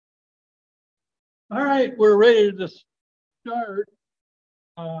All right, we're ready to start.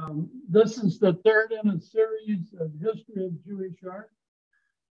 This is the third in a series of history of Jewish art.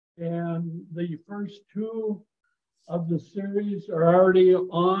 And the first two of the series are already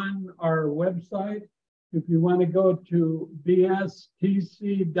on our website. If you want to go to bstc.us,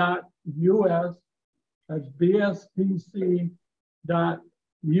 that's bstc.us.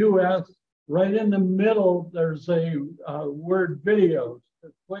 Right in the middle, there's a word videos.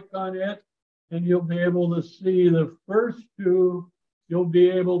 Just click on it, and you'll be able to see the first two. You'll be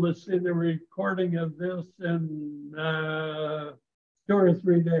able to see the recording of this in 2 or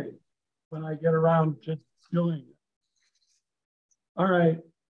 3 days when I get around to doing it. All right,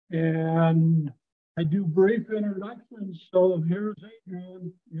 and I do brief introductions. So here's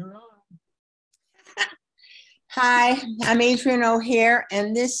Adrian, you're on. Hi, I'm Adrian O'Hare,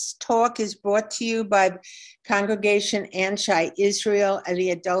 and this talk is brought to you by Congregation Anshai Israel and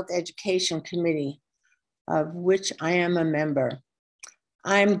the Adult Education Committee, of which I am a member.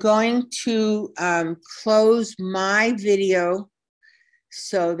 I'm going to close my video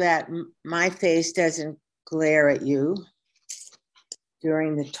so that my face doesn't glare at you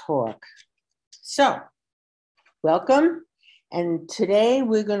during the talk. So, welcome. And today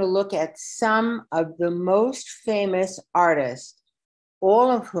we're going to look at some of the most famous artists,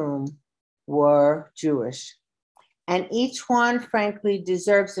 all of whom were Jewish. And each one, frankly,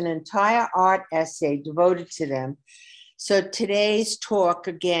 deserves an entire art essay devoted to them. So today's talk,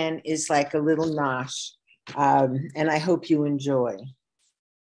 again, is like a little nosh, and I hope you enjoy.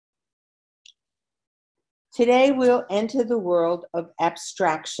 Today we'll enter the world of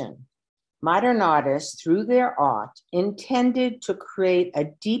abstraction. Modern artists, through their art, intended to create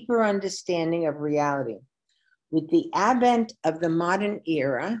a deeper understanding of reality. With the advent of the modern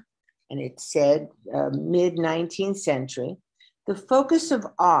era, and it said mid-19th century, the focus of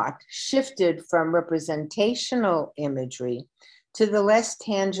art shifted from representational imagery to the less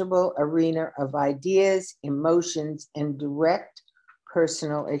tangible arena of ideas, emotions, and direct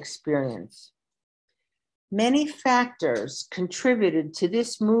personal experience. Many factors contributed to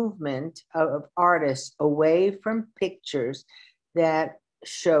this movement of artists away from pictures that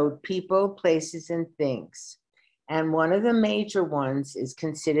showed people, places, and things. And one of the major ones is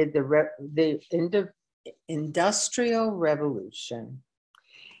considered the Industrial Revolution,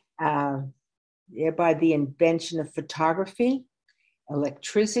 by the invention of photography,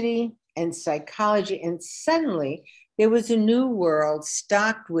 electricity, and psychology. And suddenly, there was a new world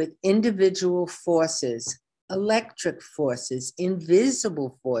stocked with individual forces, electric forces,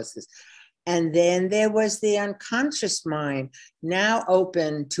 invisible forces. And then there was the unconscious mind, now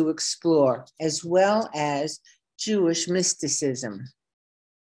open to explore, as well as Jewish mysticism.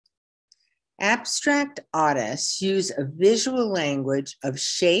 Abstract artists use a visual language of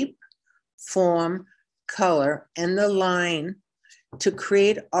shape, form, color, and the line to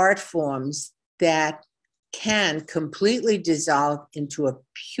create art forms that can completely dissolve into a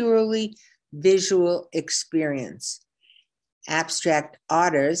purely visual experience. Abstract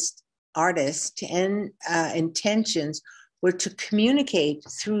artists' intentions were to communicate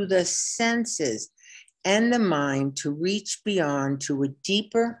through the senses and the mind to reach beyond to a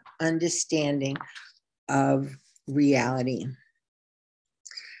deeper understanding of reality.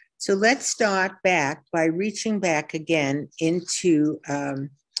 So let's start back by reaching back again into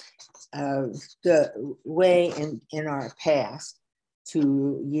the way in our past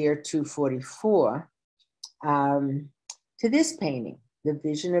to year 244, to this painting, The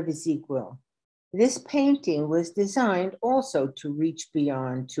Vision of Ezekiel. This painting was designed also to reach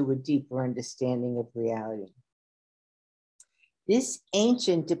beyond to a deeper understanding of reality. This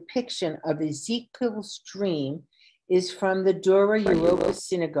ancient depiction of Ezekiel's dream is from the Dura Europa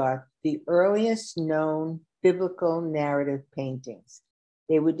Synagogue, the earliest known biblical narrative paintings.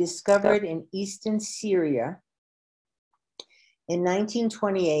 They were discovered in eastern Syria. In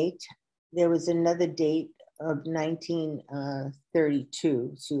 1928, there was another date of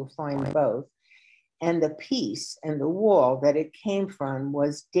 1932, so you'll find both. And the piece and the wall that it came from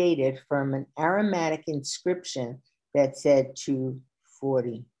was dated from an Aramaic inscription that said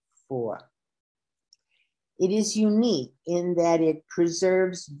 244. It is unique in that it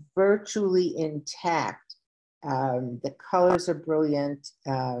preserves virtually intact. The colors are brilliant,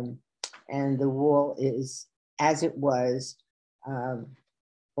 and the wall is as it was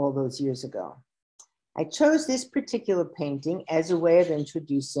all those years ago. I chose this particular painting as a way of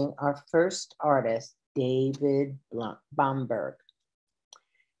introducing our first artist, David Bomberg.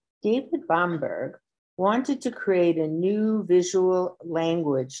 David Bomberg wanted to create a new visual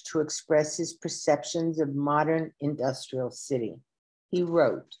language to express his perceptions of modern industrial city. He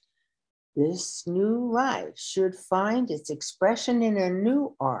wrote, This new life should find its expression in a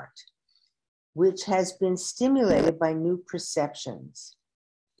new art, which has been stimulated by new perceptions.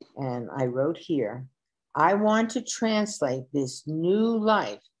 And I wrote here, I want to translate this new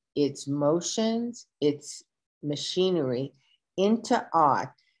life, its motions, its machinery, into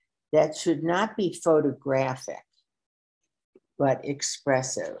art that should not be photographic, but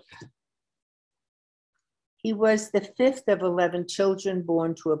expressive. He was the fifth of 11 children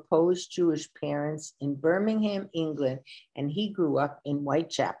born to a Polish Jewish parents in Birmingham, England, and he grew up in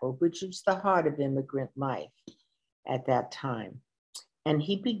Whitechapel, which was the heart of immigrant life at that time. And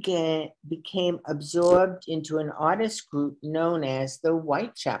he became absorbed into an artist group known as the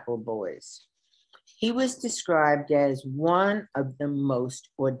Whitechapel Boys. He was described as one of the most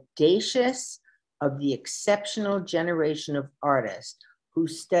audacious of the exceptional generation of artists who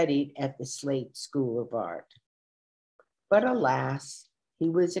studied at the Slade School of Art. But alas, he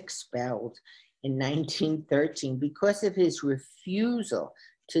was expelled in 1913 because of his refusal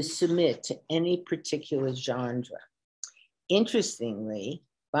to submit to any particular genre. Interestingly,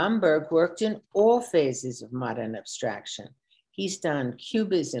 Bomberg worked in all phases of modern abstraction. He's done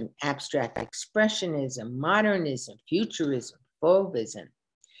Cubism, abstract expressionism, modernism, futurism, Fauvism.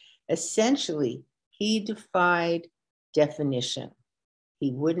 Essentially, he defied definition.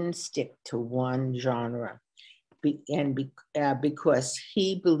 He wouldn't stick to one genre because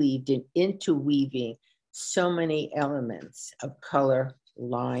he believed in interweaving so many elements of color,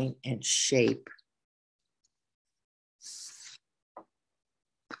 line, and shape.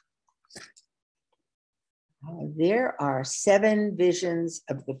 There are 7 visions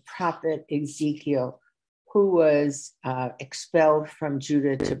of the prophet Ezekiel, who was expelled from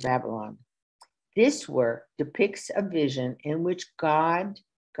Judah to Babylon. This work depicts a vision in which God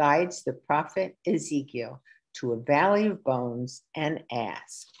guides the prophet Ezekiel to a valley of bones and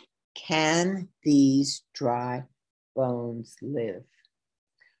asks, can these dry bones live?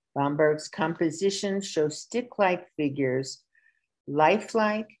 Bomberg's compositions show stick-like figures,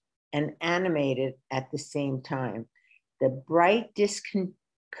 lifelike and animated at the same time. The bright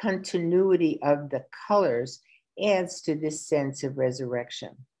discontinuity of the colors adds to this sense of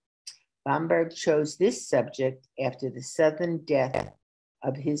resurrection. Bomberg chose this subject after the sudden death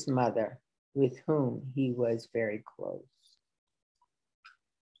of his mother, with whom he was very close.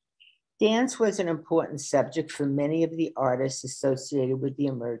 Dance was an important subject for many of the artists associated with the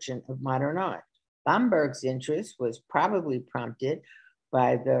emergence of modern art. Bomberg's interest was probably prompted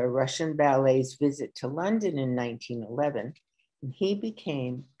by the Russian Ballet's visit to London in 1911, and he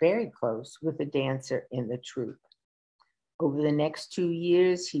became very close with a dancer in the troupe. Over the next 2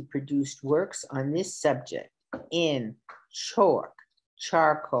 years, he produced works on this subject in chalk,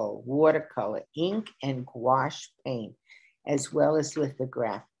 charcoal, watercolor, ink, and gouache paint, as well as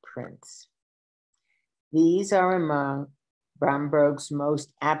lithograph prints. These are among Bomberg's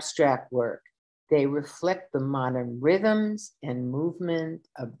most abstract work. They reflect the modern rhythms and movement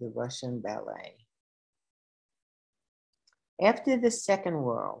of the Russian ballet. After the Second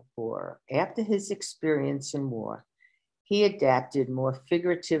World War, after his experience in war, he adapted a more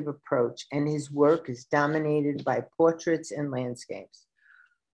figurative approach, and his work is dominated by portraits and landscapes.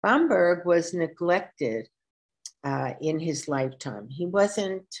 Bomberg was neglected in his lifetime. He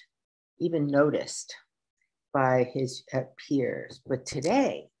wasn't even noticed by his peers, but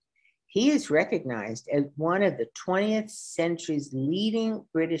today, he is recognized as one of the 20th century's leading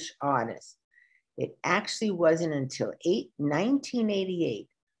British artists. It actually wasn't until 1988,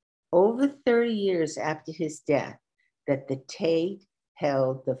 over 30 years after his death, that the Tate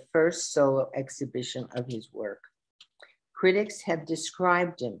held the first solo exhibition of his work. Critics have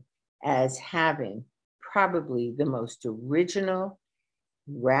described him as having probably the most original,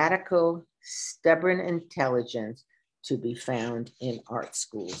 radical, stubborn intelligence to be found in art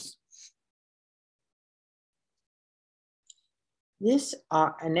schools. This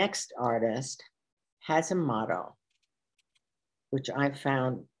next artist has a motto, which I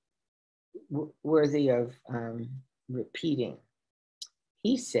found worthy of repeating.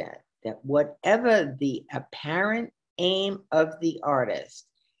 He said that whatever the apparent aim of the artist,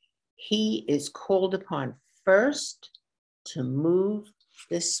 he is called upon first to move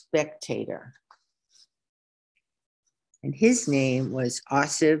the spectator. And his name was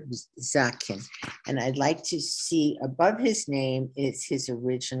Osip Zakin. And I'd like to see above his name is his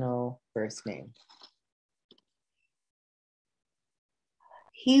original birth name.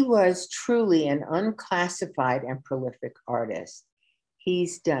 He was truly an unclassified and prolific artist.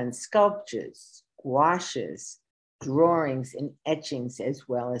 He's done sculptures, gouaches, drawings, and etchings, as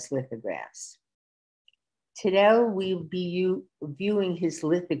well as lithographs. Today we'll be viewing his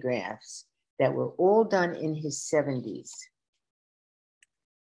lithographs that were all done in his 70s.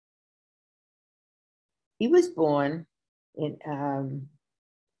 He was born in,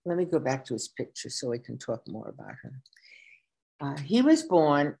 let me go back to his picture so I can talk more about him. He was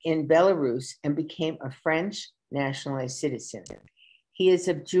born in Belarus and became a French nationalized citizen. He is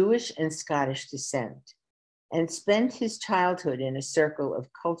of Jewish and Scottish descent and spent his childhood in a circle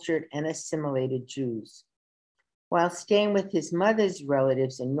of cultured and assimilated Jews. While staying with his mother's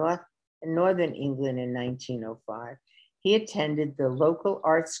relatives in northern England in 1905, he attended the local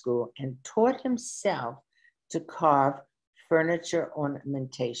art school and taught himself to carve furniture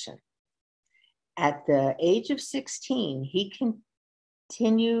ornamentation. At the age of 16, he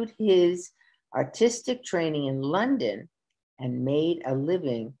continued his artistic training in London and made a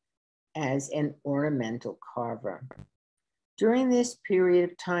living as an ornamental carver. During this period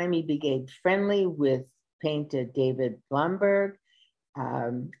of time, he became friendly with painter David Blomberg,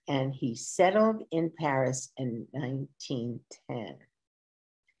 and he settled in Paris in 1910.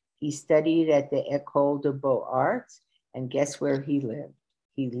 He studied at the École des Beaux-Arts, and guess where he lived?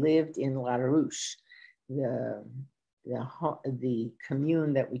 He lived in La Ruche, the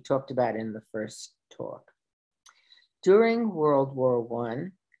commune that we talked about in the first talk. During World War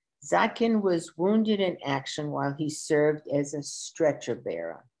I, Zatkin was wounded in action while he served as a stretcher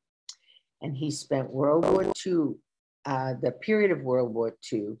bearer. And he spent World War II, the period of World War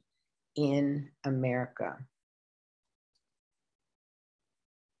II in America.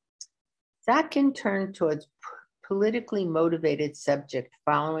 Zatkin turned towards politically motivated subject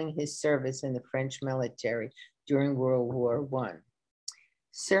following his service in the French military during World War I.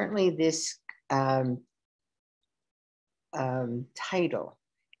 Certainly this title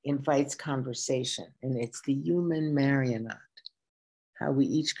invites conversation, and it's the human marionette, how we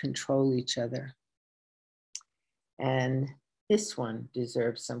each control each other. And this one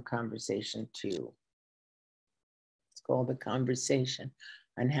deserves some conversation too. It's called The Conversation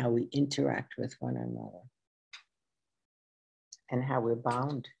on How We Interact with One Another and how we're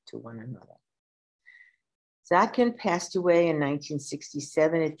bound to one another. Zatkin passed away in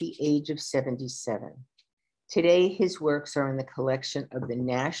 1967 at the age of 77. Today, his works are in the collection of the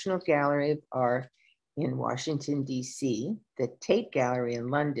National Gallery of Art in Washington, D.C., the Tate Gallery in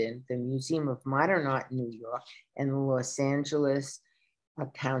London, the Museum of Modern Art in New York, and the Los Angeles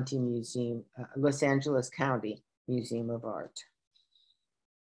County Museum of Art.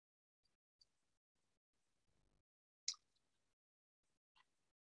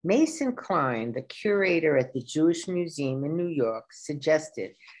 Mason Klein, the curator at the Jewish Museum in New York,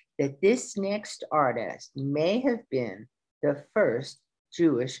 suggested that this next artist may have been the first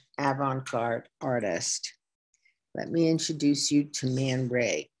Jewish avant-garde artist. Let me introduce you to Man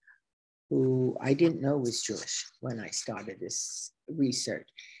Ray, who I didn't know was Jewish when I started this research.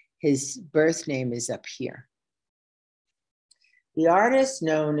 His birth name is up here. The artist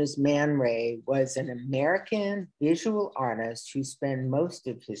known as Man Ray was an American visual artist who spent most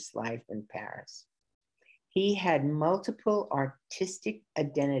of his life in Paris. He had multiple artistic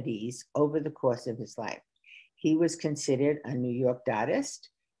identities over the course of his life. He was considered a New York Dadaist.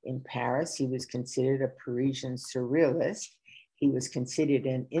 In Paris, he was considered a Parisian surrealist. He was considered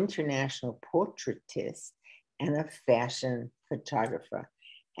an international portraitist and a fashion photographer.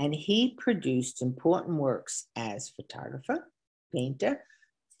 And he produced important works as photographer, painter,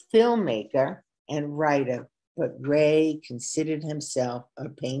 filmmaker, and writer. But Ray considered himself a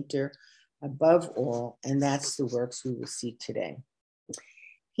painter above all, and that's the works we will see today.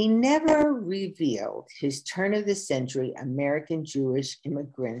 He never revealed his turn of the century American Jewish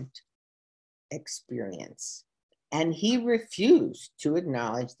immigrant experience, and he refused to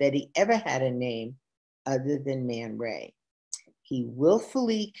acknowledge that he ever had a name other than Man Ray. His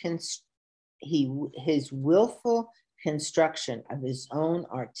willful construction of his own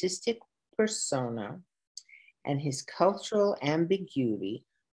artistic persona and his cultural ambiguity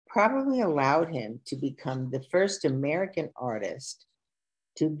probably allowed him to become the first American artist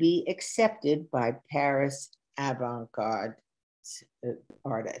to be accepted by Paris avant-garde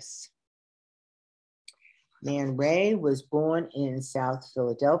artists. Man Ray was born in South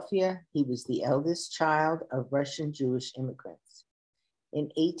Philadelphia. He was the eldest child of Russian Jewish immigrants. In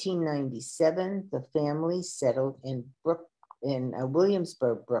 1897, the family settled in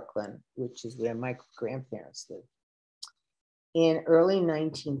Williamsburg, Brooklyn, which is where my grandparents lived. In early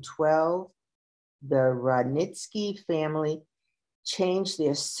 1912, the Rodnitsky family changed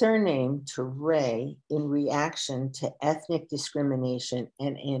their surname to Ray in reaction to ethnic discrimination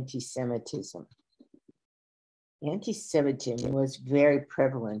and anti-Semitism. Anti-Semitism was very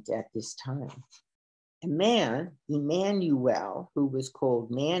prevalent at this time. A man, Emmanuel, who was called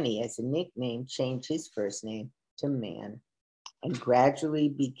Manny as a nickname, changed his first name to Man and gradually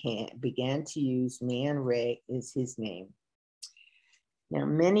began to use Man Ray as his name. Now,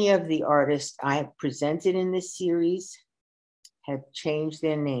 many of the artists I have presented in this series have changed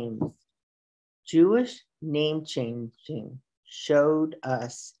their names. Jewish name changing showed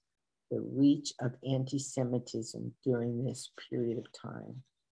us the reach of anti-Semitism during this period of time.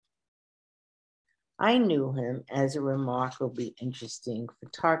 I knew him as a remarkably interesting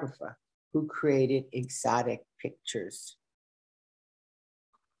photographer who created exotic pictures.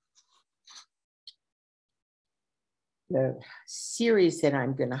 The series that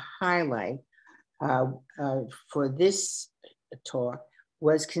I'm going to highlight for this talk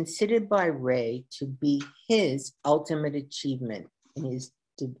was considered by Ray to be his ultimate achievement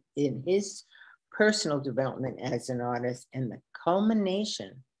in his personal development as an artist and the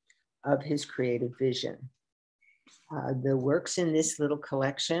culmination of his creative vision. The works in this little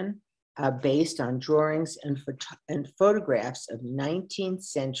collection are based on drawings and photographs of 19th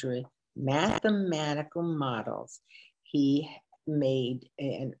century mathematical models he made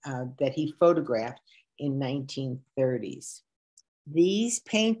and that he photographed in 1930s. These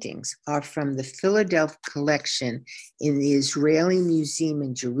paintings are from the Philadelphia collection in the Israeli Museum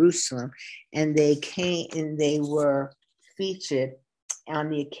in Jerusalem, and they were featured on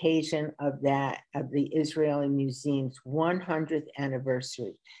the occasion of the Israeli Museum's 100th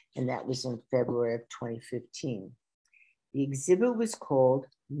anniversary, and that was in February of 2015. The exhibit was called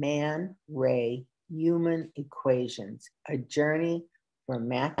Man Ray Human Equations, a journey from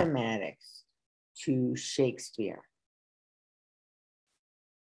mathematics to Shakespeare.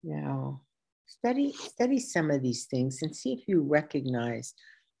 Now, study some of these things and see if you recognize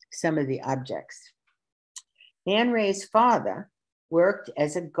some of the objects. Man Ray's father worked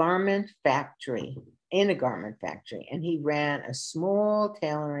as in a garment factory, and he ran a small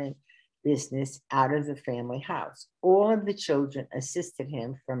tailoring business out of the family house. All of the children assisted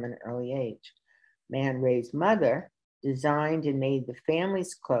him from an early age. Man Ray's mother designed and made the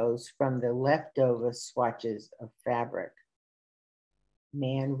family's clothes from the leftover swatches of fabric.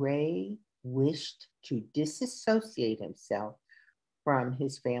 Man Ray wished to disassociate himself from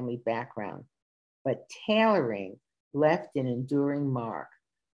his family background, but tailoring left an enduring mark.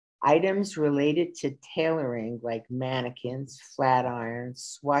 Items related to tailoring, like mannequins, flat irons,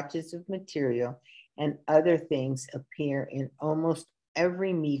 swatches of material, and other things, appear in almost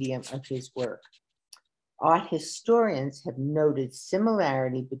every medium of his work. Art historians have noted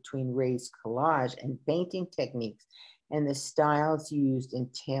similarity between Ray's collage and painting techniques and the styles used in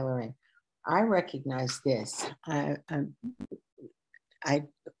tailoring. I recognize this. I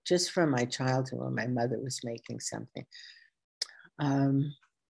just from my childhood when my mother was making something. And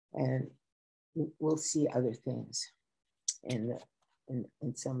we'll see other things in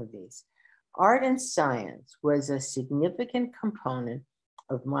some of these. Art and science was a significant component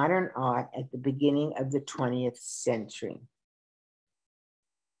of modern art at the beginning of the 20th century.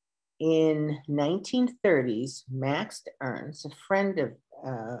 In 1930s, Max Ernst, a friend of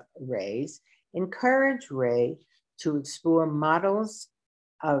Ray's, encouraged Ray to explore models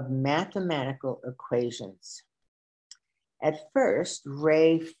of mathematical equations. At first,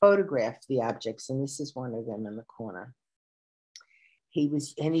 Ray photographed the objects, and this is one of them in the corner. He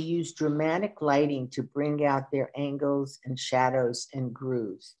used dramatic lighting to bring out their angles and shadows and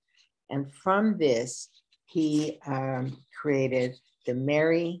grooves. And from this, he created the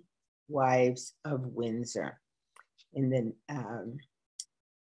Merry Wives of Windsor.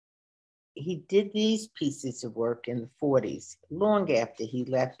 He did these pieces of work in the 40s, long after he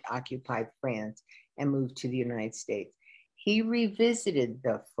left occupied France and moved to the United States. He revisited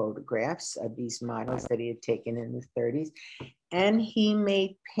the photographs of these models that he had taken in the 30s, and he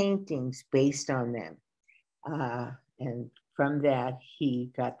made paintings based on them. And from that, he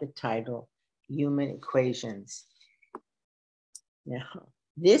got the title Human Equations. Now,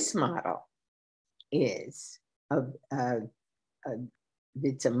 this model is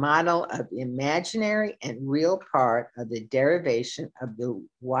it's a model of imaginary and real part of the derivation of the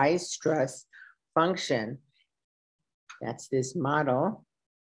Weierstrass function. That's this model,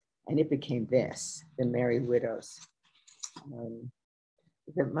 and it became this, the Merry Widows.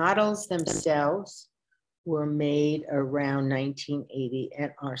 The models themselves were made around 1980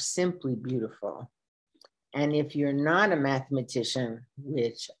 and are simply beautiful. And if you're not a mathematician,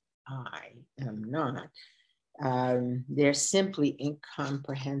 which I am not, they're simply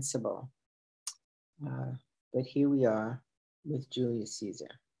incomprehensible. But here we are with Julius Caesar.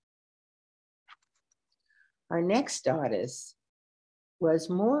 Our next artist was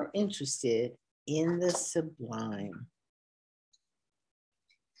more interested in the sublime.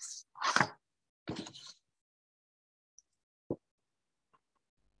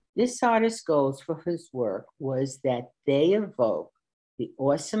 This artist's goals for his work was that they evoke the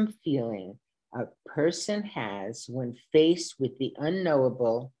awesome feeling a person has when faced with the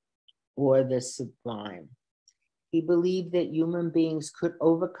unknowable or the sublime. He believed that human beings could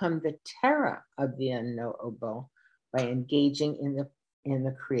overcome the terror of the unknowable by engaging in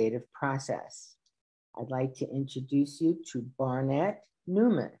the creative process. I'd like to introduce you to Barnett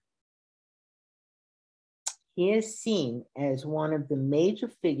Newman. He is seen as one of the major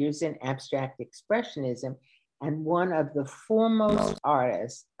figures in abstract expressionism and one of the foremost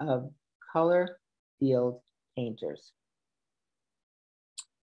artists of color field painters.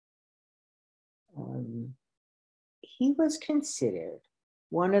 He was considered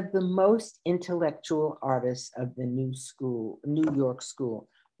one of the most intellectual artists of the New York School.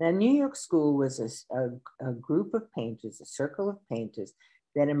 The New York School was a group of painters, a circle of painters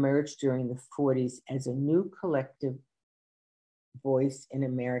that emerged during the 40s as a new collective voice in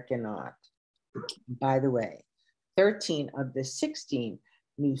American art. By the way, 13 of the 16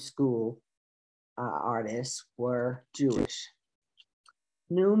 New School artists were Jewish.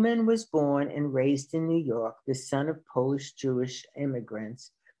 Newman was born and raised in New York, the son of Polish Jewish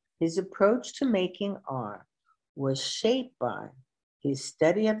immigrants. His approach to making art was shaped by his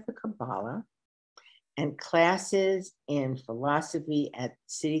study of the Kabbalah and classes in philosophy at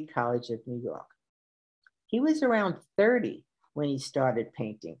City College of New York. He was around 30 when he started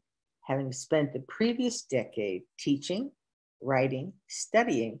painting, having spent the previous decade teaching, writing,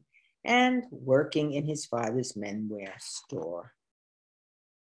 studying, and working in his father's menswear store.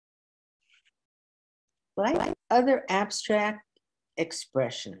 Like other abstract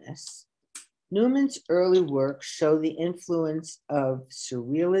expressionists, Newman's early work show the influence of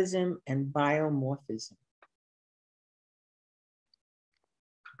surrealism and biomorphism.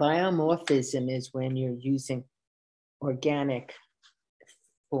 Biomorphism is when you're using organic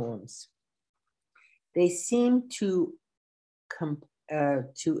forms. They seem to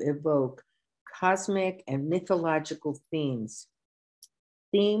evoke cosmic and mythological themes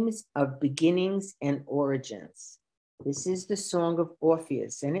of beginnings and origins. This is the Song of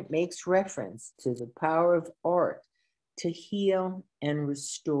Orpheus, and it makes reference to the power of art to heal and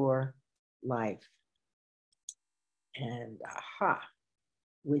restore life. And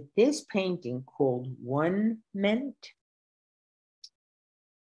with this painting called One Ment,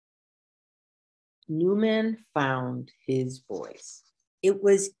 Newman found his voice. It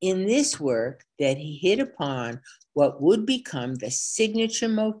was in this work that he hit upon what would become the signature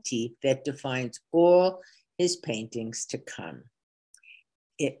motif that defines all his paintings to come.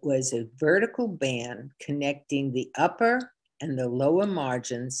 It was a vertical band connecting the upper and the lower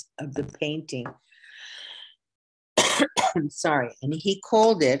margins of the painting. I'm sorry, and he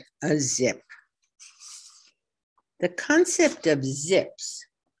called it a zip. The concept of zips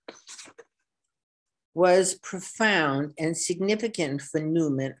was profound and significant for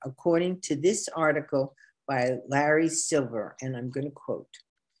Newman, according to this article by Larry Silver, and I'm going to quote,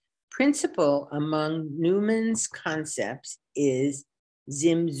 "Principal among Newman's concepts is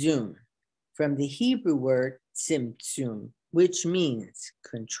zimzum, from the Hebrew word tzimtzum, which means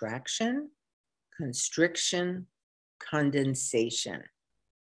contraction, constriction, condensation.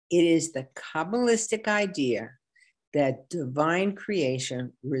 It is the Kabbalistic idea that divine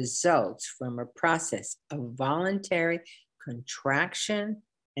creation results from a process of voluntary contraction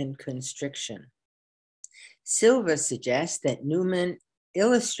and constriction." Silver suggests that Newman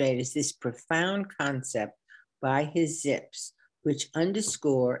illustrates this profound concept by his zips, which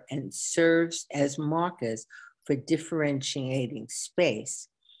underscore and serves as markers for differentiating space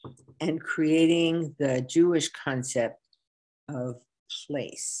and creating the Jewish concept of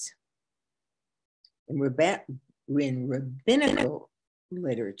place. In rabbinical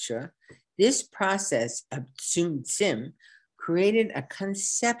literature, this process of tzimtzum created a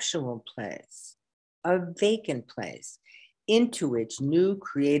conceptual place, a vacant place, into which new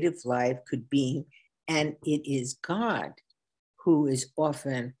creative life could beam, and it is God who is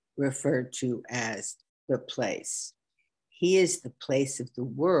often referred to as the place. He is the place of the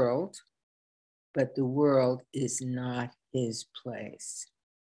world, but the world is not his place.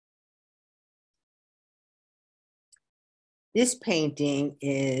 This painting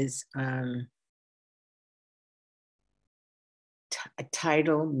is, a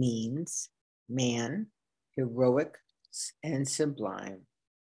title means man, heroic, and sublime.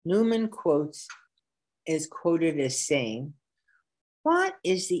 Newman is quoted as saying, What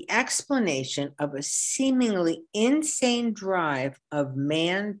is the explanation of a seemingly insane drive of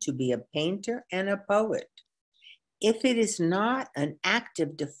man to be a painter and a poet? If it is not an act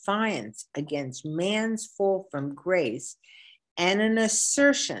of defiance against man's fall from grace and an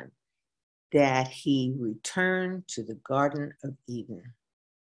assertion that he returned to the Garden of Eden.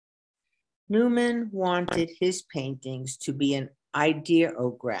 Newman wanted his paintings to be an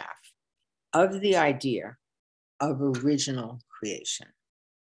ideograph of the idea of original creation.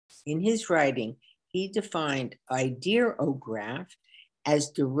 In his writing, he defined ideograph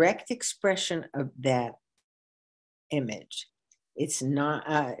as direct expression of that image. It's not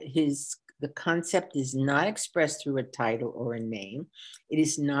the concept is not expressed through a title or a name. It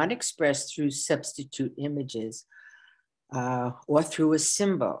is not expressed through substitute images or through a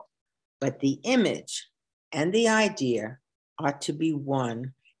symbol, but the image and the idea ought to be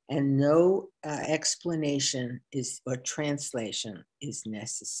one, and no explanation or translation is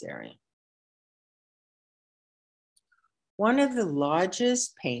necessary. One of the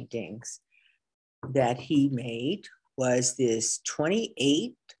largest paintings that he made was this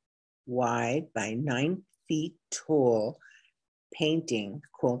 28 wide by 9 feet tall painting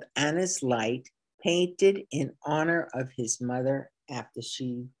called Anna's Light, painted in honor of his mother after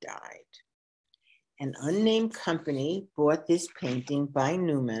she died. An unnamed company bought this painting by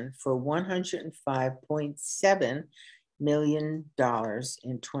Newman for $105.7 million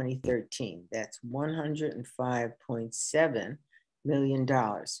in 2013. That's $105.7 million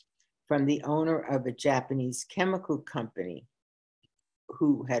from the owner of a Japanese chemical company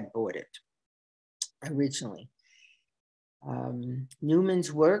who had bought it originally.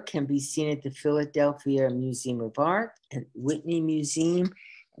 Newman's work can be seen at the Philadelphia Museum of Art and Whitney Museum,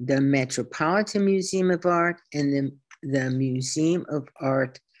 the Metropolitan Museum of Art, and the Museum of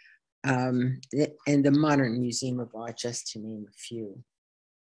Art, and the Modern Museum of Art, just to name a few.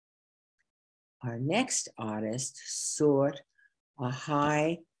 Our next artist sought a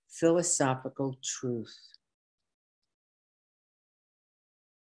high philosophical truth.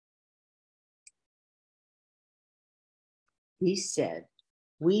 He said,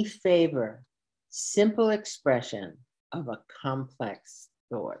 "We favor simple expression of a complex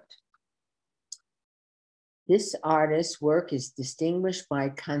thought." This artist's work is distinguished by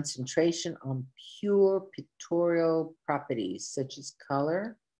concentration on pure pictorial properties such as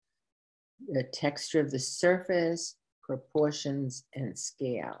color, the texture of the surface, proportions, and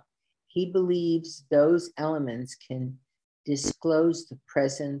scale. He believes those elements can disclose the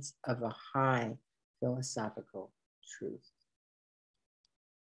presence of a high philosophical truth.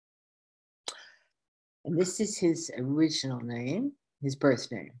 And this is his original name, his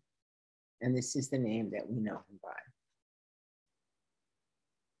birth name. And this is the name that we know him by.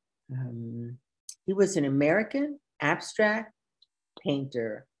 He was an American abstract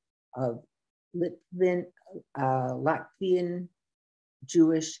painter of Latvian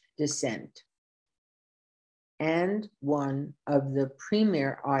Jewish descent and one of the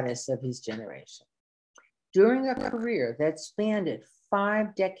premier artists of his generation. During a career that spanned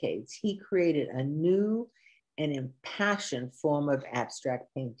 5 decades, he created a new and impassioned form of abstract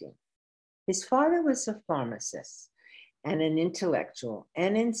painting. His father was a pharmacist and an intellectual,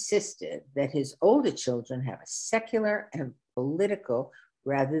 and insisted that his older children have a secular and political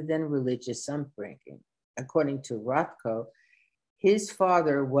rather than religious upbringing. According to Rothko, his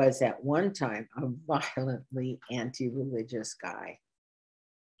father was at one time a violently anti-religious guy.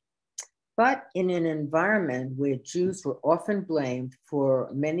 But in an environment where Jews were often blamed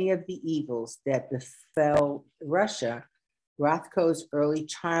for many of the evils that befell Russia, Rothko's early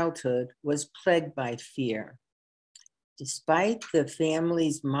childhood was plagued by fear. Despite the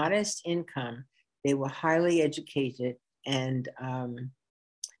family's modest income, they were highly educated, and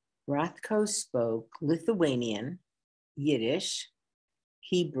Rothko spoke Lithuanian, Yiddish,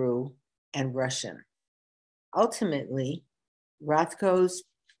 Hebrew, and Russian. Ultimately, Rothko's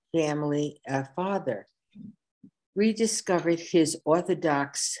family father rediscovered his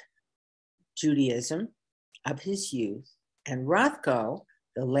Orthodox Judaism of his youth, and Rothko,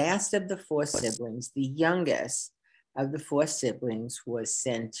 the last of the 4 siblings, the youngest of the 4 siblings, was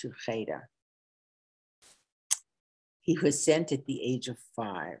sent to Cheder. He was sent at the age of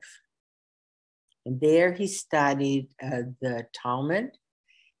 5. And there he studied the Talmud,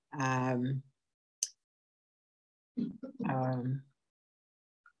 and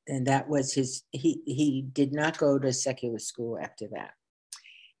that was he did not go to secular school after that.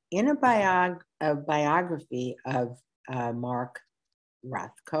 In a biography of Mark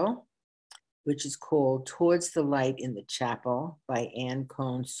Rothko, which is called Towards the Light in the Chapel by Anne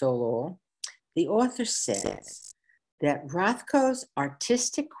Cohn Solol, the author says that Rothko's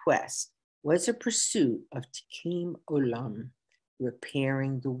artistic quest was a pursuit of Tikkun Olam,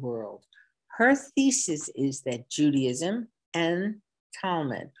 repairing the world. Her thesis is that Judaism and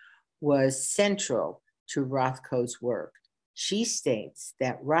Talmud was central to Rothko's work. She states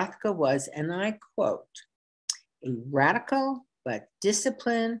that Rothko was, and I quote, a radical but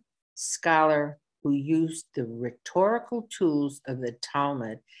disciplined scholar who used the rhetorical tools of the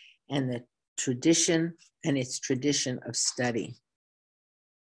Talmud and its tradition of study.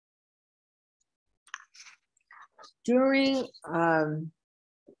 During the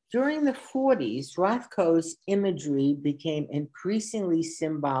 40s, Rothko's imagery became increasingly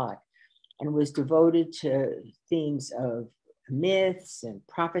symbolic and was devoted to themes of myths and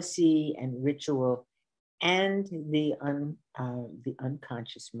prophecy and ritual and the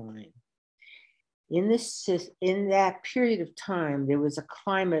unconscious mind. In that period of time, there was a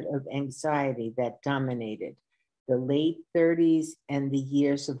climate of anxiety that dominated the late 30s and the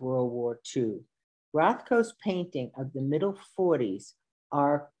years of World War II. Rothko's painting of the middle 40s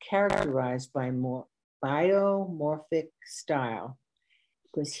are characterized by more biomorphic style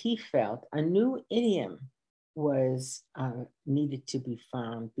because he felt a new idiom was needed to be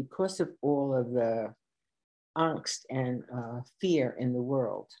found because of all of the angst and fear in the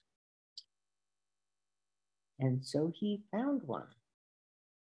world. And so he found one.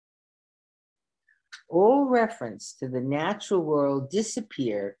 All reference to the natural world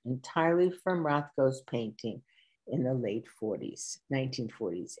disappeared entirely from Rothko's painting in the late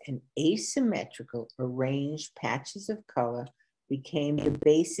 1940s, and asymmetrical arranged patches of color became the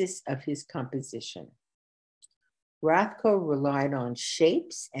basis of his composition. Rothko relied on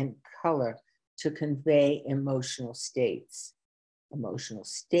shapes and color to convey emotional states,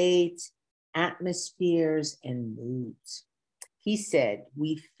 atmospheres, and moods. He said,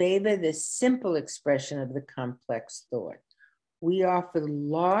 "We favor the simple expression of the complex thought. We are for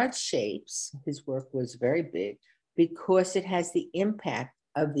large shapes," his work was very big, "because it has the impact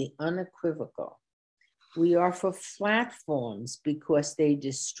of the unequivocal. We are for flat forms because they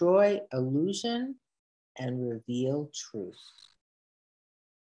destroy illusion and reveal truth."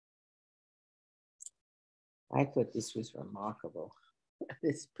 I thought this was remarkable,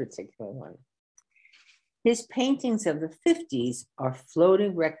 this particular one. His paintings of the 50s are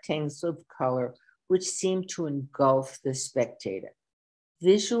floating rectangles of color which seem to engulf the spectator.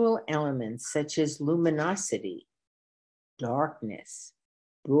 Visual elements such as luminosity, darkness,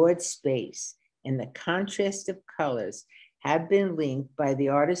 broad space, and the contrast of colors have been linked by the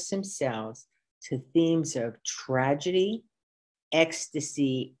artists themselves to themes of tragedy,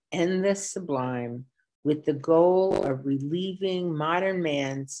 ecstasy, and the sublime, with the goal of relieving modern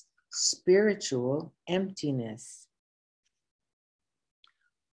man's spiritual emptiness.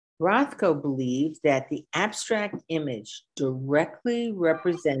 Rothko believed that the abstract image directly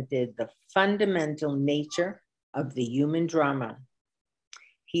represented the fundamental nature of the human drama.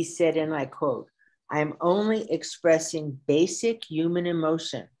 He said, and I quote, "I'm only expressing basic human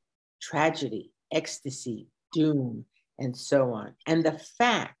emotion, tragedy, ecstasy, doom, and so on. And the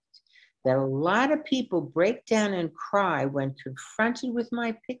fact that a lot of people break down and cry when confronted with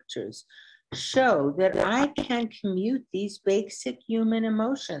my pictures show that I can commute these basic human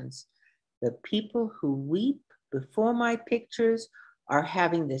emotions. The people who weep before my pictures are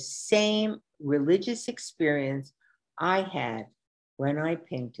having the same religious experience I had when I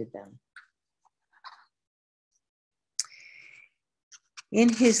painted them." In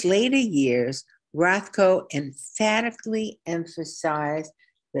his later years, Rothko emphatically emphasized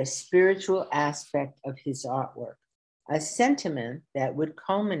the spiritual aspect of his artwork, a sentiment that would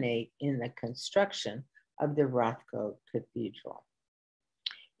culminate in the construction of the Rothko Cathedral.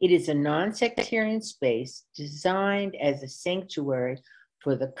 It is a non-sectarian space designed as a sanctuary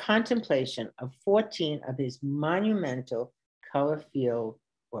for the contemplation of 14 of his monumental color-filled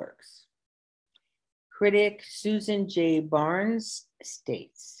works. Critic Susan J. Barnes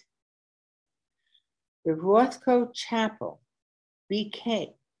states, "The Rothko Chapel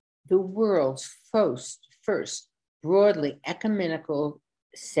became the world's first broadly ecumenical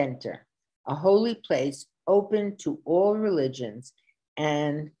center, a holy place open to all religions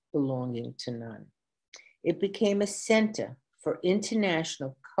and belonging to none. It became a center for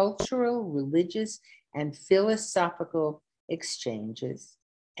international cultural, religious, and philosophical exchanges,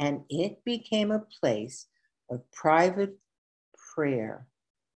 and it became a place of private prayer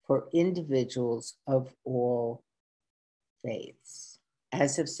for individuals of all faiths."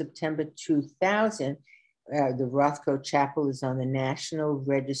 As of September 2000, the Rothko Chapel is on the National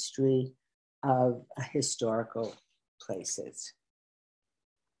Registry of Historical Places.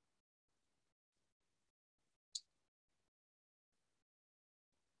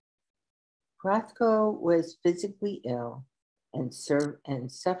 Rothko was physically ill and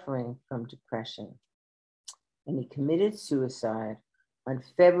suffering from depression, and he committed suicide on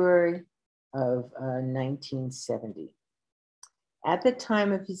February of 1970. At the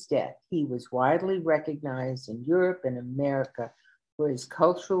time of his death, he was widely recognized in Europe and America for his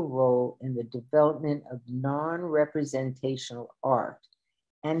cultural role in the development of non-representational art,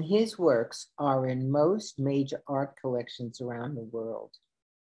 and his works are in most major art collections around the world.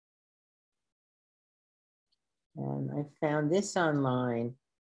 And I found this online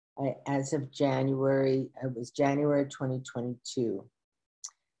as of January, it was January 2022.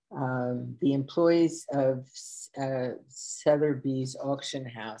 The employees of Sotheby's auction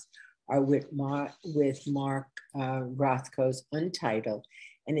house are with Mark Rothko's Untitled,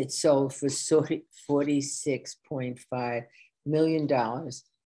 and it sold for $46.5 million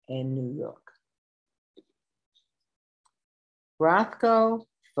in New York. Rothko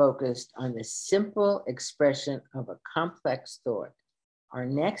focused on the simple expression of a complex thought. Our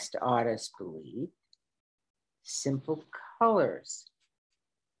next artist believed simple colors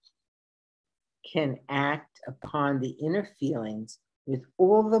can act upon the inner feelings with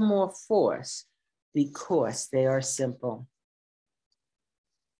all the more force because they are simple.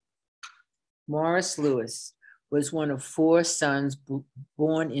 Morris Louis was one of 4 sons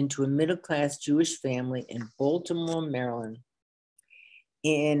born into a middle-class Jewish family in Baltimore, Maryland.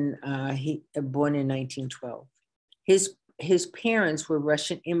 Born in 1912. His parents were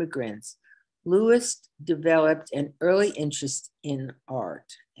Russian immigrants. Louis developed an early interest in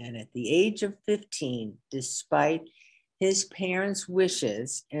art, and at the age of 15, despite his parents'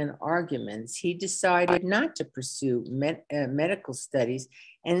 wishes and arguments, he decided not to pursue medical studies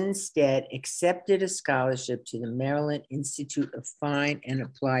and instead accepted a scholarship to the Maryland Institute of Fine and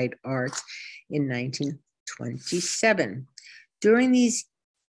Applied Arts in 1927. During these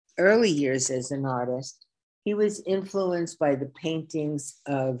early years as an artist, he was influenced by the paintings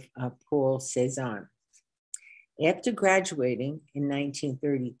of Paul Cézanne. After graduating in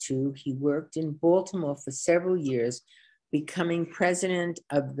 1932, he worked in Baltimore for several years, becoming president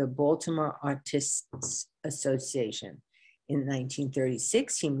of the Baltimore Artists Association. In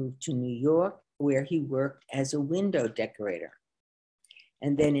 1936, he moved to New York, where he worked as a window decorator.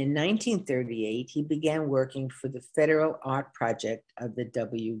 And then in 1938, he began working for the Federal Art Project of the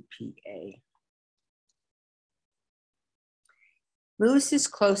WPA. Louis's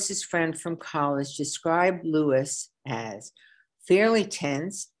closest friend from college described Louis as fairly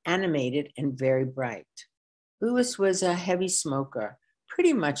tense, animated, and very bright. Louis was a heavy smoker,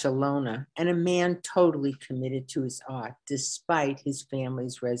 pretty much a loner, and a man totally committed to his art, despite his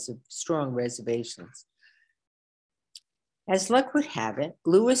family's strong reservations. As luck would have it,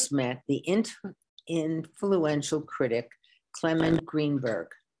 Louis met the influential critic Clement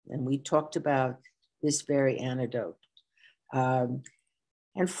Greenberg, and we talked about this very anecdote.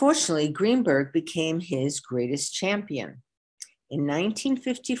 Unfortunately, Greenberg became his greatest champion. In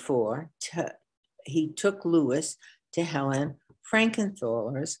 1954, he took Louis to Helen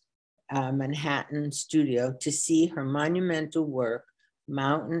Frankenthaler's Manhattan studio to see her monumental work,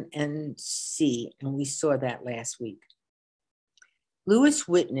 Mountain and Sea, and we saw that last week. Louis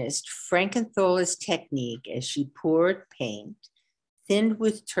witnessed Frankenthaler's technique as she poured paint, thinned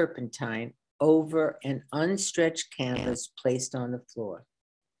with turpentine, over an unstretched canvas placed on the floor.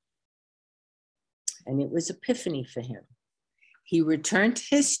 And it was epiphany for him. He returned to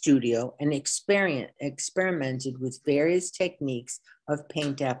his studio and experimented with various techniques of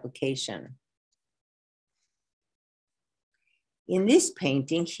paint application. In this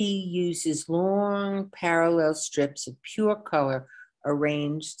painting, he uses long parallel strips of pure color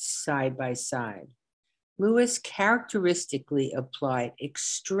arranged side by side. Louis characteristically applied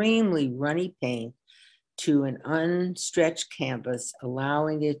extremely runny paint to an unstretched canvas,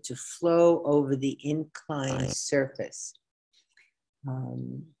 allowing it to flow over the inclined surface.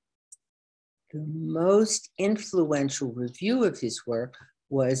 The most influential review of his work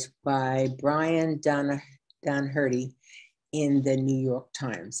was by Brian Doherty in the New York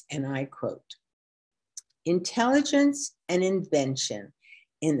Times, and I quote, "Intelligence and invention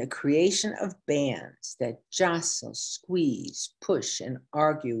in the creation of bands that jostle, squeeze, push, and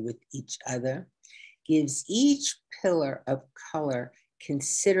argue with each other gives each pillar of color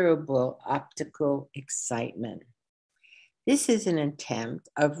considerable optical excitement. This is an attempt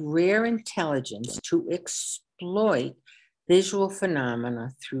of rare intelligence to exploit visual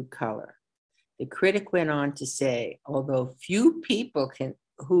phenomena through color." The critic went on to say, although few people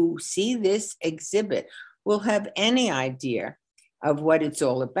who see this exhibit will have any idea of what it's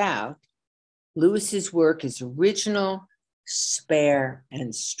all about, Louis's work is original, spare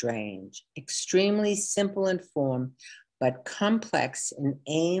and strange, extremely simple in form, but complex in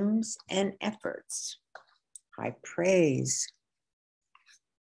aims and efforts. High praise.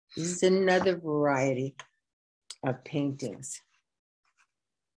 This is another variety of paintings.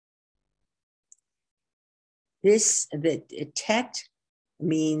 The TET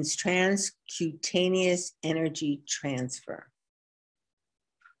means transcutaneous energy transfer.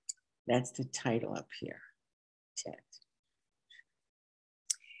 That's the title up here, TET.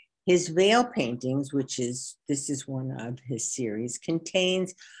 His veil paintings, this is one of his series,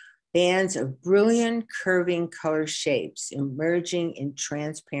 contains bands of brilliant curving color shapes emerging in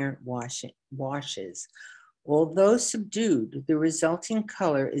transparent washes. Although subdued, the resulting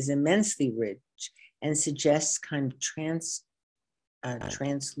color is immensely rich and suggests kind of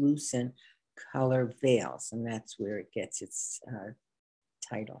translucent color veils, and that's where it gets its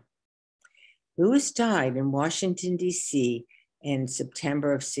title. Lewis died in Washington, D.C. in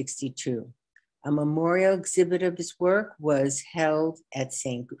September of '62. A memorial exhibit of his work was held at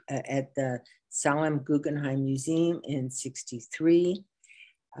the Salem Guggenheim Museum in '63.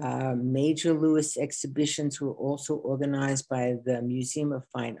 Major Lewis exhibitions were also organized by the Museum of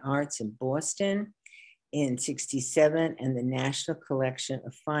Fine Arts in Boston in '67 and the National Collection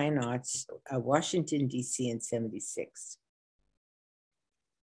of Fine Arts, Washington, D.C. in '76.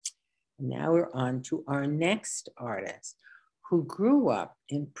 Now we're on to our next artist, who grew up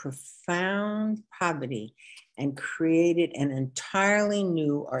in profound poverty and created an entirely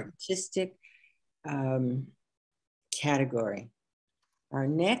new artistic category. Our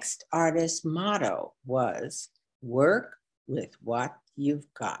next artist's motto was, "Work with what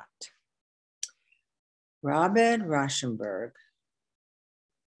you've got." Robert Rauschenberg,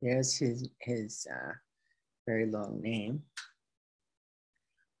 there's his very long name,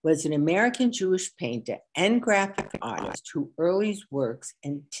 was an American Jewish painter and graphic artist whose early works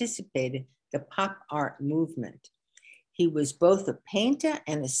anticipated the pop art movement. He was both a painter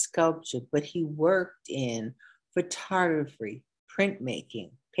and a sculptor, but he worked in photography,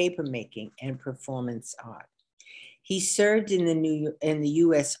 printmaking, papermaking, and performance art. He served in the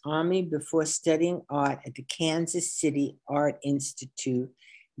U.S. Army before studying art at the Kansas City Art Institute,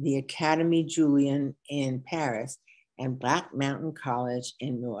 the Académie Julian in Paris, and Black Mountain College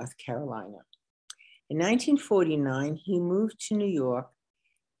in North Carolina. In 1949, he moved to New York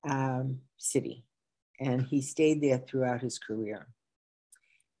City, and he stayed there throughout his career.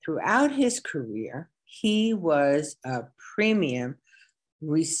 Throughout his career, he was a premium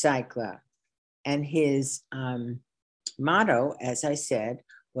recycler, and his motto, as I said,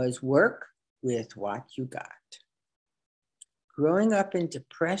 was "Work with what you got." Growing up in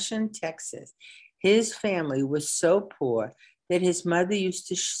Depression, Texas, his family was so poor that his mother used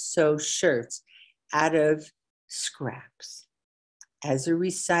to sew shirts out of scraps. As a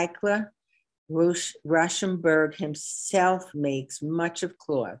recycler, Rauschenberg himself makes much of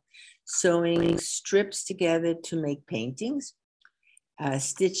cloth, sewing strips together to make paintings,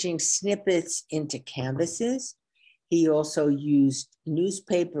 stitching snippets into canvases. He also used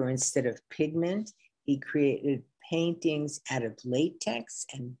newspaper instead of pigment. He created paintings out of latex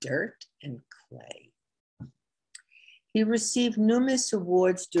and dirt and clay. He received numerous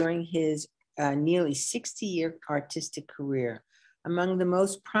awards during his nearly 60-year artistic career. Among the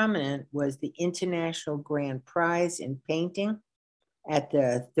most prominent was the International Grand Prize in Painting at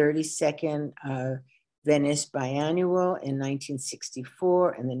the 32nd Venice Biennial in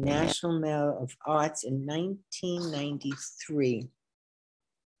 1964 and the National Medal of Arts in 1993.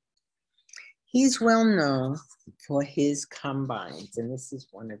 He's well known for his combines, and this is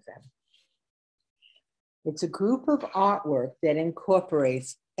one of them. It's a group of artwork that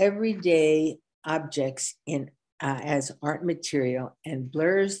incorporates everyday objects as art material and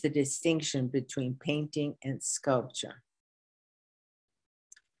blurs the distinction between painting and sculpture.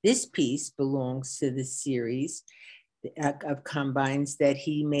 This piece belongs to the series of combines that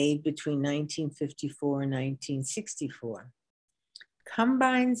he made between 1954 and 1964.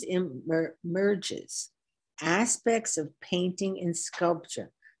 Combines merges aspects of painting and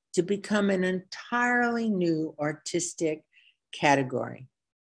sculpture to become an entirely new artistic category.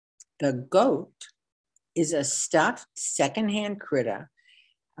 The goat is a stuffed secondhand critter,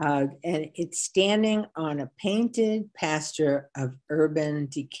 and it's standing on a painted pasture of urban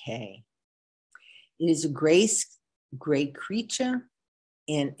decay. It is a great creature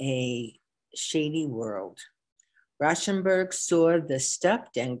in a shady world. Rauschenberg saw the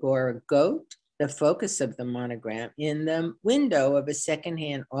stuffed Angora goat, the focus of the monogram, in the window of a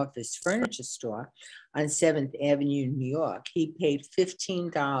secondhand office furniture store on 7th Avenue, New York. He paid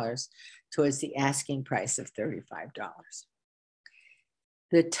 $15 towards the asking price of $35.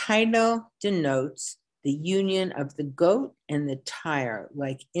 The title denotes the union of the goat and the tire,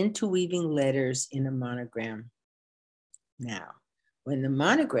 like interweaving letters in a monogram. Now, when the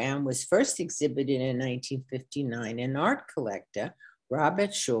monogram was first exhibited in 1959, an art collector,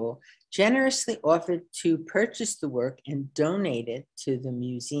 Robert Shaw, generously offered to purchase the work and donate it to the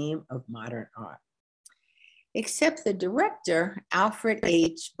Museum of Modern Art. Except the director, Alfred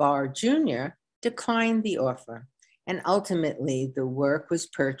H. Barr Jr., declined the offer, and ultimately the work was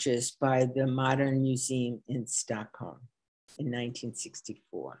purchased by the Modern Museum in Stockholm in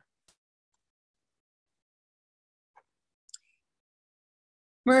 1964.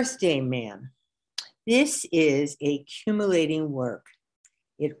 Birthday Man. This is a accumulating work.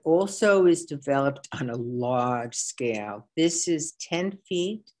 It also is developed on a large scale. This is 10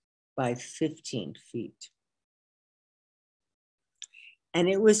 feet by 15 feet. And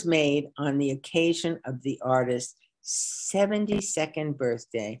it was made on the occasion of the artist's 72nd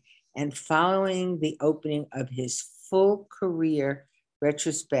birthday and following the opening of his full career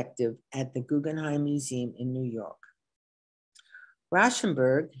retrospective at the Guggenheim Museum in New York.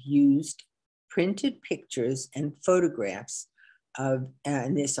 Rauschenberg used printed pictures and photographs of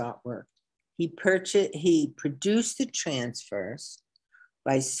this artwork. He produced the transfers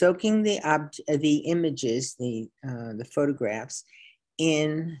by soaking the images, the photographs,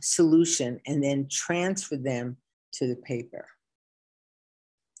 in solution and then transfer them to the paper.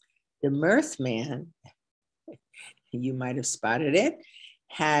 The Mirth Man, you might have spotted it,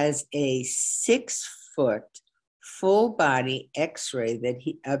 has a 6-foot full body X-ray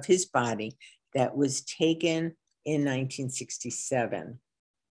of his body that was taken in 1967,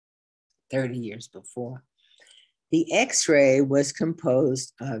 30 years before. The X-ray was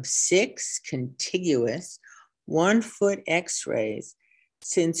composed of 6 contiguous 1-foot X-rays,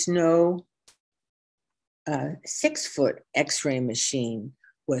 since no 6-foot X-ray machine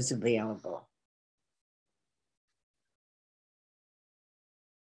was available.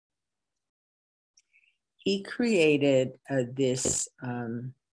 He created this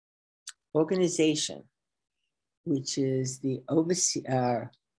organization, which is the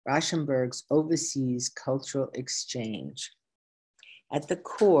Rauschenberg's Overseas Cultural Exchange. At the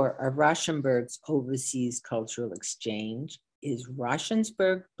core of Rauschenberg's Overseas Cultural Exchange is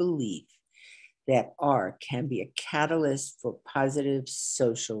Rauschenberg's belief that art can be a catalyst for positive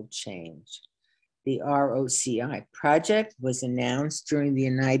social change. The ROCI project was announced during the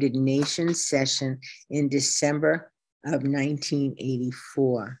United Nations session in December of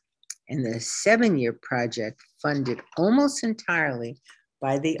 1984. And the 7-year project, funded almost entirely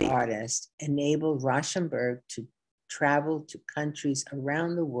by the artist, enabled Rauschenberg to travel to countries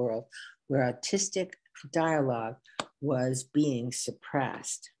around the world where artistic dialogue was being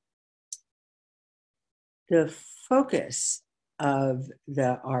suppressed. The focus of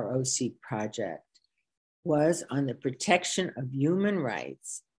the ROC project was on the protection of human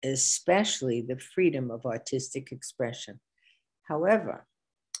rights, especially the freedom of artistic expression. However,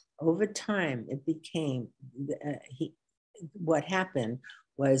 over time, it became, what happened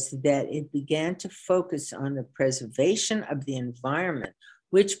was that it began to focus on the preservation of the environment,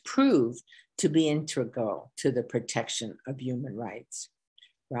 which proved to be integral to the protection of human rights.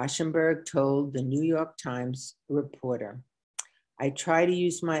 Rauschenberg told the New York Times reporter, "I try to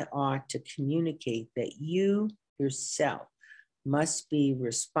use my art to communicate that you yourself must be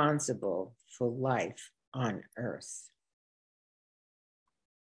responsible for life on Earth."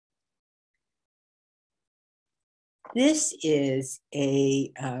 This is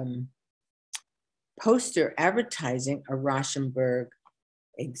a poster advertising a Rauschenberg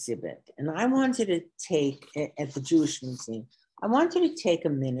exhibit. And I wanted to take, at the Jewish Museum, I wanted to take a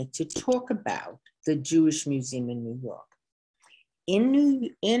minute to talk about the Jewish Museum in New York.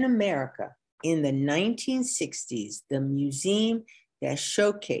 In America, in the 1960s, the museum that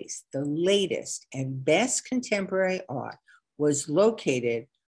showcased the latest and best contemporary art was located,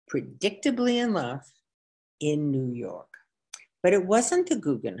 predictably enough, in New York. But it wasn't the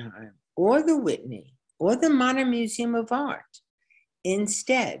Guggenheim or the Whitney or the Modern Museum of Art.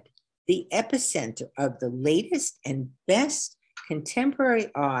 Instead, the epicenter of the latest and best contemporary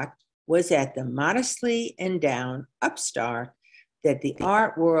art was at the modestly endowed upstart that the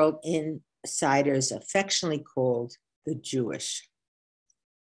art world insiders affectionately called the Jewish.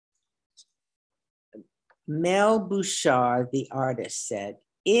 Mel Bouchard, the artist, said,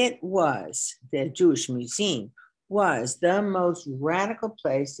 the Jewish Museum was the most radical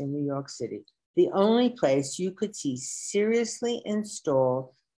place in New York City, the only place you could see seriously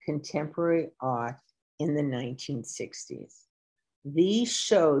installed contemporary art in the 1960s. These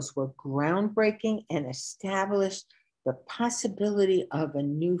shows were groundbreaking and established the possibility of a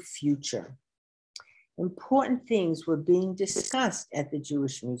new future. Important things were being discussed at the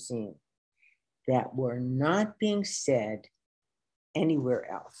Jewish Museum that were not being said anywhere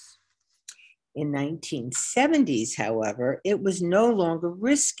else. In 1970s, however, it was no longer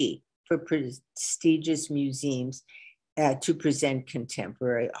risky for prestigious museums to present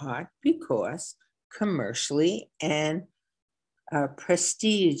contemporary art because commercially and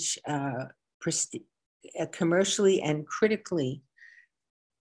commercially and critically,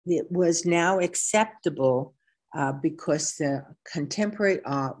 it was now acceptable because the contemporary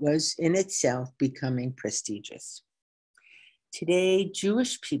art was in itself becoming prestigious. Today,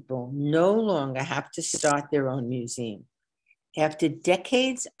 Jewish people no longer have to start their own museum. After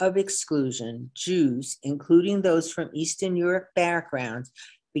decades of exclusion, Jews, including those from Eastern Europe backgrounds,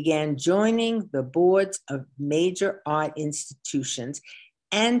 began joining the boards of major art institutions,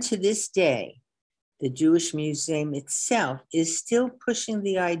 and to this day, the Jewish Museum itself is still pushing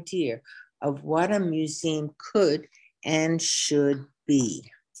the idea of what a museum could and should be.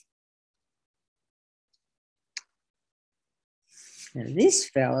 Now, this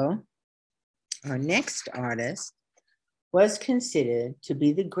fellow, our next artist, was considered to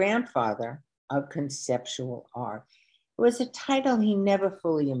be the grandfather of conceptual art. It was a title he never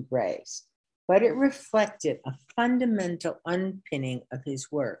fully embraced, but it reflected a fundamental underpinning of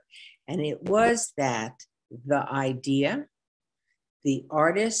his work. And it was that the idea, the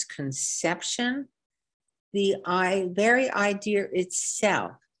artist's conception, the very idea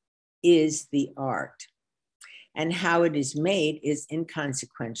itself is the art. And how it is made is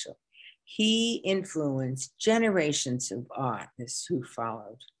inconsequential. He influenced generations of artists who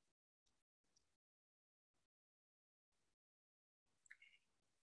followed.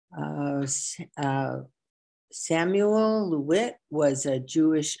 Samuel Lewitt was a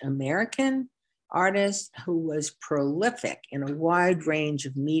Jewish American artist who was prolific in a wide range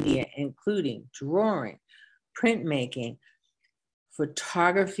of media, including drawing, printmaking,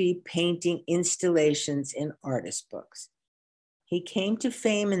 photography, painting, installations, and artist books. He came to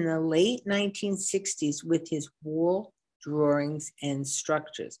fame in the late 1960s with his wall drawings and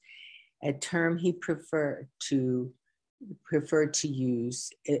structures, a term he preferred to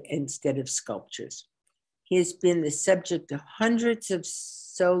use instead of sculptures. He has been the subject of hundreds of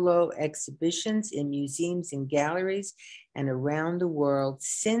solo exhibitions in museums and galleries and around the world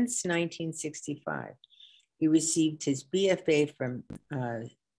since 1965. He received his BFA from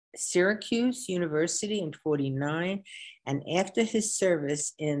Syracuse University in 1949, and after his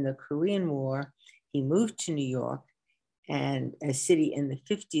service in the Korean War, he moved to New York and a city in the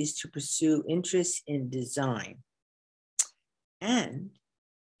 50s to pursue interests in design. And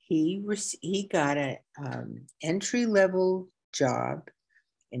he got an entry-level job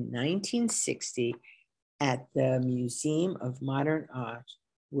in 1960 at the Museum of Modern Art,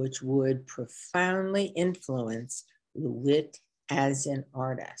 which would profoundly influence Lewitt as an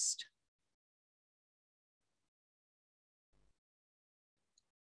artist.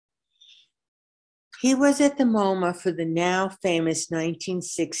 He was at the MoMA for the now famous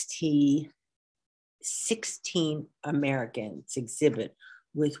 1960 16 Americans exhibit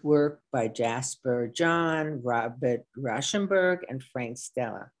with work by Jasper John, Robert Rauschenberg, and Frank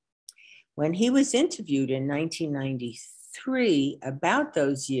Stella. When he was interviewed in 1993 about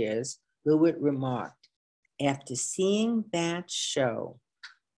those years, Lewitt remarked, "After seeing that show,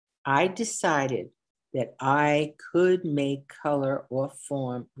 I decided that I could make color or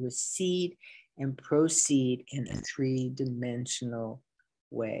form recede and proceed in a three-dimensional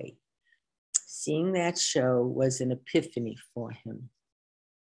way." Seeing that show was an epiphany for him.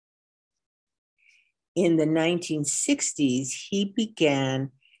 In the 1960s, he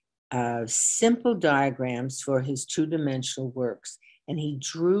began simple diagrams for his two-dimensional works, and he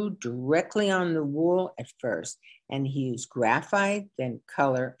drew directly on the wall at first, and he used graphite, then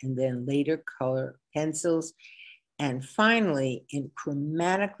color, and then later color pencils, and finally in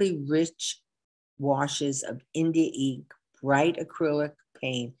chromatically rich washes of India ink, bright acrylic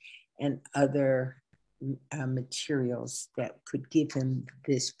paint, and other materials that could give him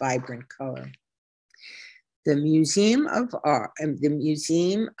this vibrant color. The Museum of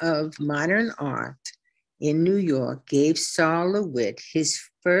Modern Art in New York gave Saul Lewitt his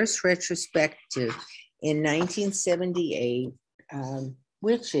first retrospective in 1978,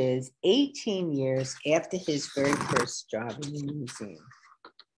 which is 18 years after his very first job in the museum.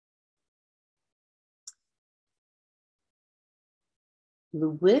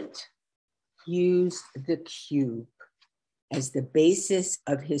 Lewitt used the cube as the basis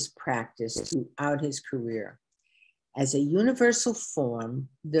of his practice throughout his career. As a universal form,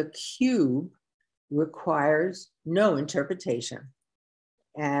 the cube requires no interpretation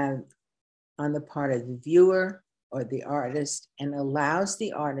and on the part of the viewer or the artist, and allows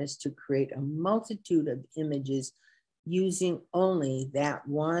the artist to create a multitude of images using only that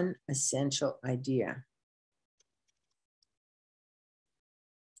one essential idea.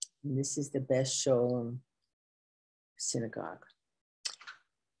 And this is the Beth Sholem Synagogue.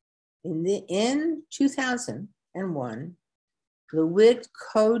 In 2001, LeWitt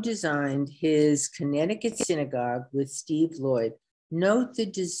co-designed his Connecticut synagogue with Steve Lloyd. Note the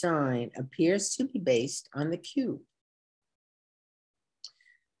design appears to be based on the cube.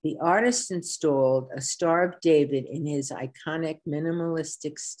 The artist installed a Star of David in his iconic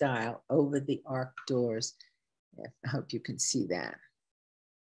minimalistic style over the arched doors. I hope you can see that.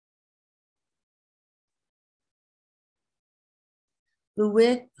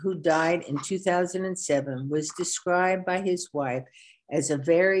 LeWitt, who died in 2007, was described by his wife as a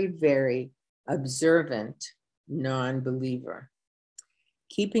very, very observant non-believer.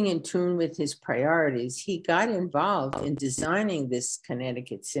 Keeping in tune with his priorities, he got involved in designing this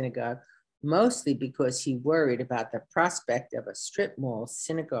Connecticut synagogue, mostly because he worried about the prospect of a strip mall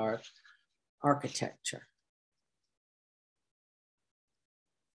synagogue architecture.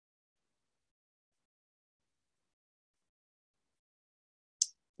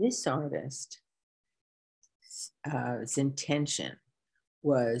 This artist's intention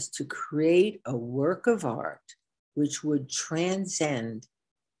was to create a work of art which would transcend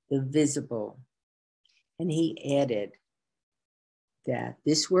the visible. And he added that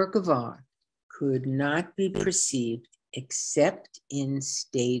this work of art could not be perceived except in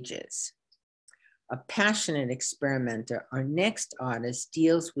stages. A passionate experimenter, our next artist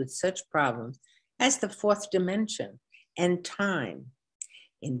deals with such problems as the fourth dimension and time,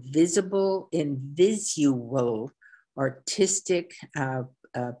 invisual artistic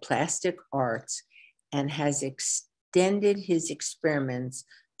plastic arts, and has extended his experiments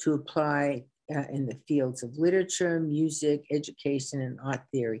to apply in the fields of literature, music, education, and art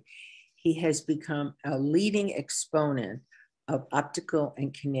theory. He has become a leading exponent of optical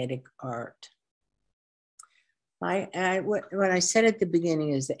and kinetic art. What I said at the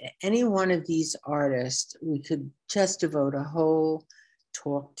beginning is that any one of these artists we could just devote a whole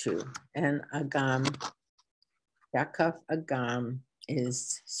talk to, and Yaakov Agam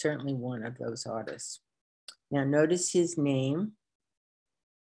is certainly one of those artists. Now notice his name.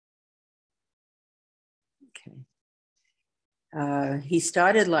 Okay. He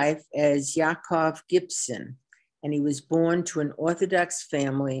started life as Yaakov Gibson, and he was born to an Orthodox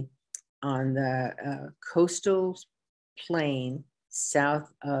family on the coastal plain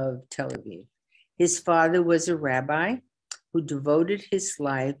south of Tel Aviv. His father was a rabbi who devoted his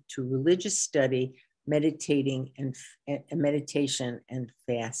life to religious study, meditation and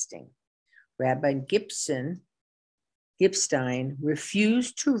fasting. Rabbi Gipstein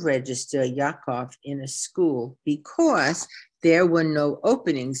refused to register Yaakov in a school because there were no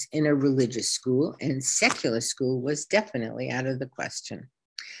openings in a religious school, and secular school was definitely out of the question.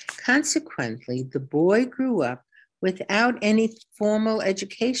 Consequently, the boy grew up without any formal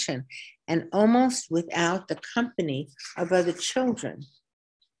education and almost without the company of other children.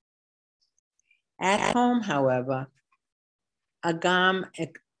 At home, however, Agam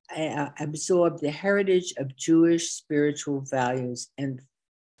absorbed the heritage of Jewish spiritual values and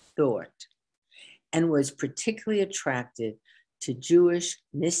thought, and was particularly attracted to Jewish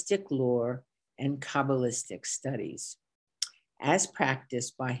mystic lore and Kabbalistic studies, as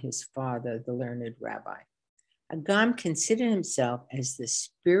practiced by his father, the learned rabbi. Agam considered himself as the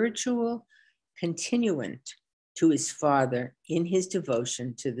spiritual continuant to his father in his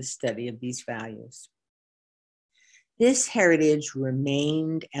devotion to the study of these values. This heritage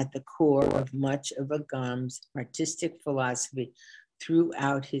remained at the core of much of Agam's artistic philosophy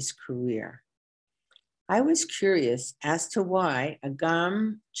throughout his career. I was curious as to why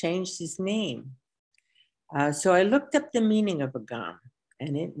Agam changed his name. So I looked up the meaning of Agam,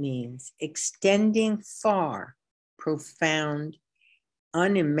 and it means extending far, profound,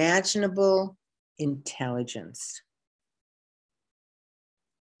 unimaginable intelligence.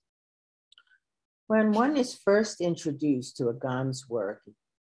 When one is first introduced to Agam's work,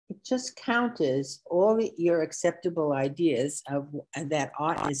 it just counters all your acceptable ideas of that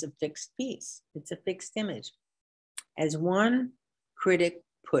art is a fixed piece. It's a fixed image. As one critic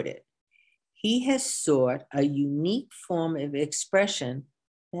put it, he has sought a unique form of expression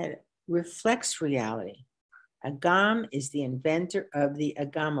that reflects reality. Agam is the inventor of the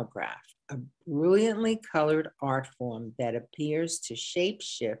agamograph, a brilliantly colored art form that appears to shape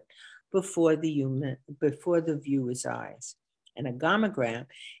shift before the viewer's eyes. An agamogram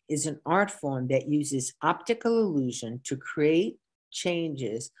is an art form that uses optical illusion to create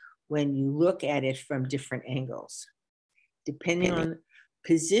changes when you look at it from different angles. Depending on the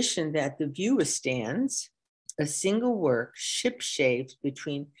position that the viewer stands, a single work ship-shapes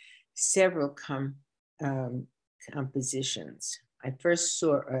between several compositions. I first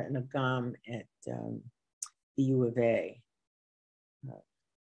saw an agam at the U of A.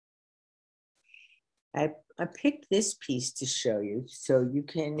 I picked this piece to show you, so you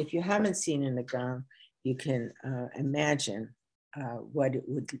can, if you haven't seen an agam, you can imagine what it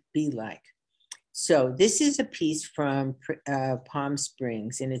would be like. So this is a piece from Palm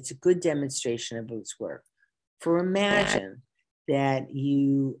Springs, and it's a good demonstration of its work. For imagine that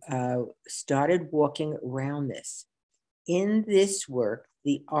you started walking around this. In this work,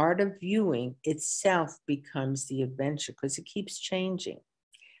 the art of viewing itself becomes the adventure because it keeps changing.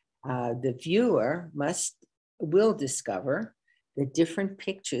 The viewer will discover the different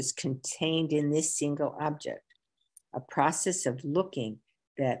pictures contained in this single object, a process of looking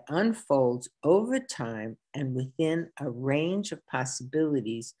that unfolds over time and within a range of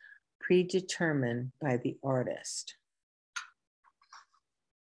possibilities predetermined by the artist.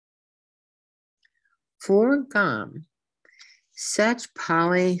 For agam, such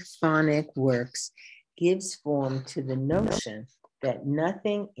polyphonic works gives form to the notion that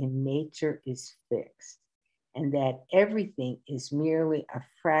nothing in nature is fixed and that everything is merely a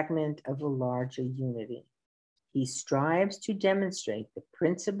fragment of a larger unity. He strives to demonstrate the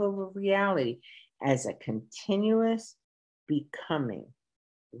principle of reality as a continuous becoming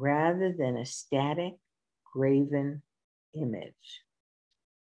rather than a static, graven image.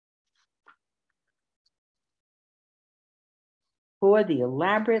 For the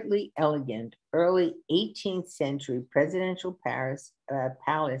elaborately elegant early 18th century presidential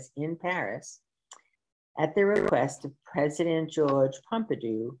palace in Paris, at the request of President George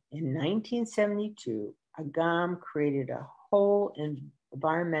Pompidou in 1972, agam created a whole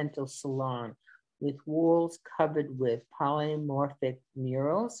environmental salon with walls covered with polymorphic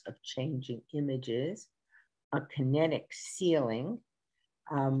murals of changing images, a kinetic ceiling,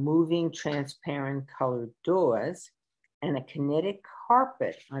 moving transparent colored doors, and a kinetic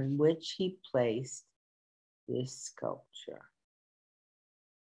carpet on which he placed this sculpture.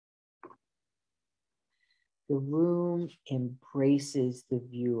 The room embraces the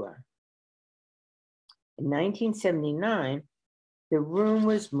viewer. In 1979, the room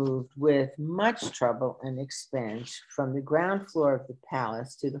was moved with much trouble and expense from the ground floor of the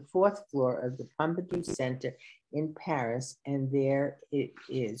palace to the fourth floor of the Pompidou Center in Paris, and there it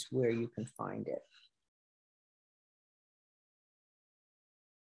is where you can find it.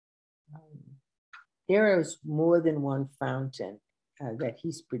 There is more than one fountain that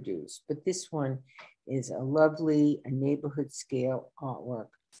he's produced, but this one is a lovely neighborhood scale artwork.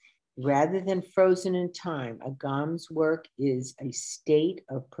 Rather than frozen in time, agam's work is a state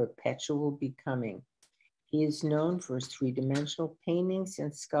of perpetual becoming. He is known for his three-dimensional paintings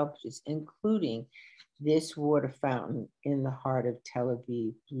and sculptures, including this water fountain in the heart of Tel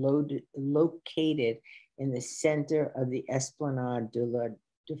Aviv, located in the center of the Esplanade de la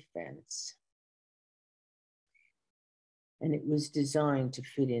Défense. And it was designed to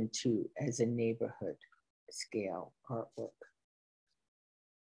fit into as a neighborhood scale artwork.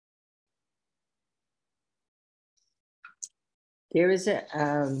 There is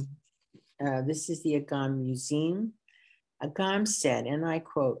this is the Agam Museum. Agam said, and I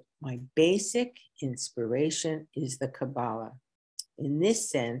quote, "My basic inspiration is the Kabbalah. In this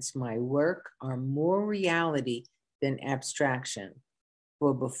sense, my work are more reality than abstraction.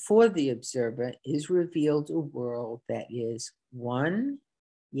 For before the observer is revealed a world that is one,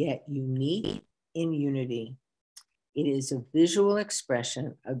 yet unique in unity. It is a visual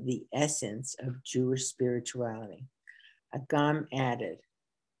expression of the essence of Jewish spirituality." Agam added,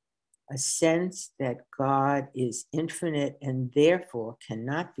 "A sense that God is infinite and therefore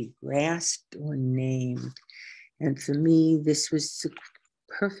cannot be grasped or named." And for me, this was the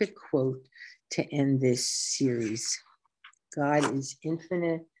perfect quote to end this series. God is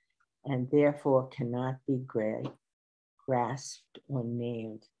infinite and therefore cannot be grasped or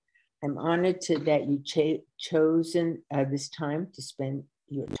named. I'm honored that you chosen this time to spend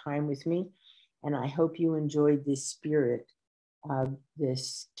your time with me, and I hope you enjoyed this spirit of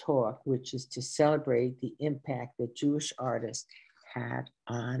this talk, which is to celebrate the impact that Jewish artists had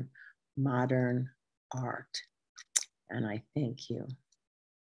on modern art. And I thank you.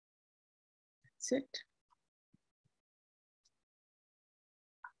 That's it.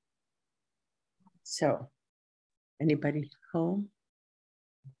 So, anybody home?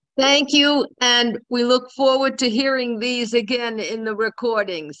 Thank you, and we look forward to hearing these again in the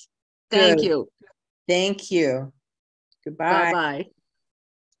recordings. Thank Good. you. Thank you. Goodbye. Bye-bye.